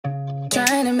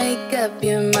trying to make up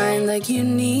your mind like you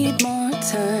need more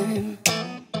time.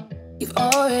 You've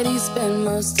already spent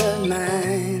most of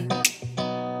mine.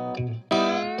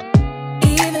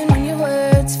 Even when your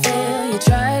words fail, you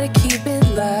try to keep it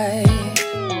light.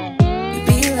 You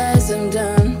realize I'm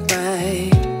done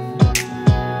right.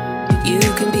 You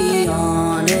can be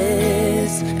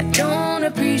honest, I don't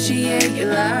appreciate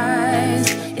your lies.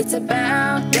 It's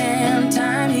about damn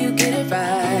time you get it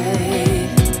right.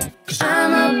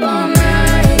 I'm up all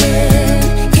night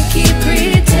and you keep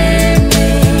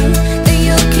pretending that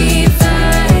you'll keep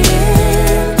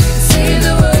fighting. Save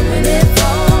the world when it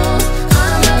falls.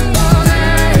 I'm up all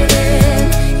night and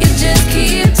you just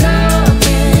keep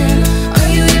talking. Are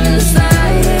you even the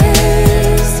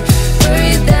slightest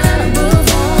worried that I move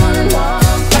on and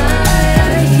walk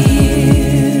by you?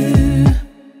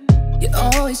 You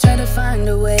always try to find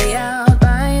a way out,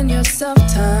 buying yourself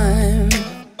time.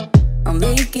 I'll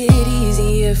make it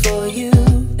easier for you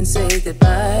and say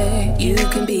goodbye. You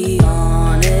can be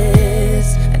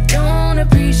honest, I don't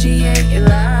appreciate your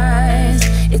lies.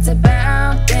 It's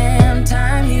about damn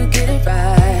time you get it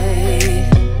right.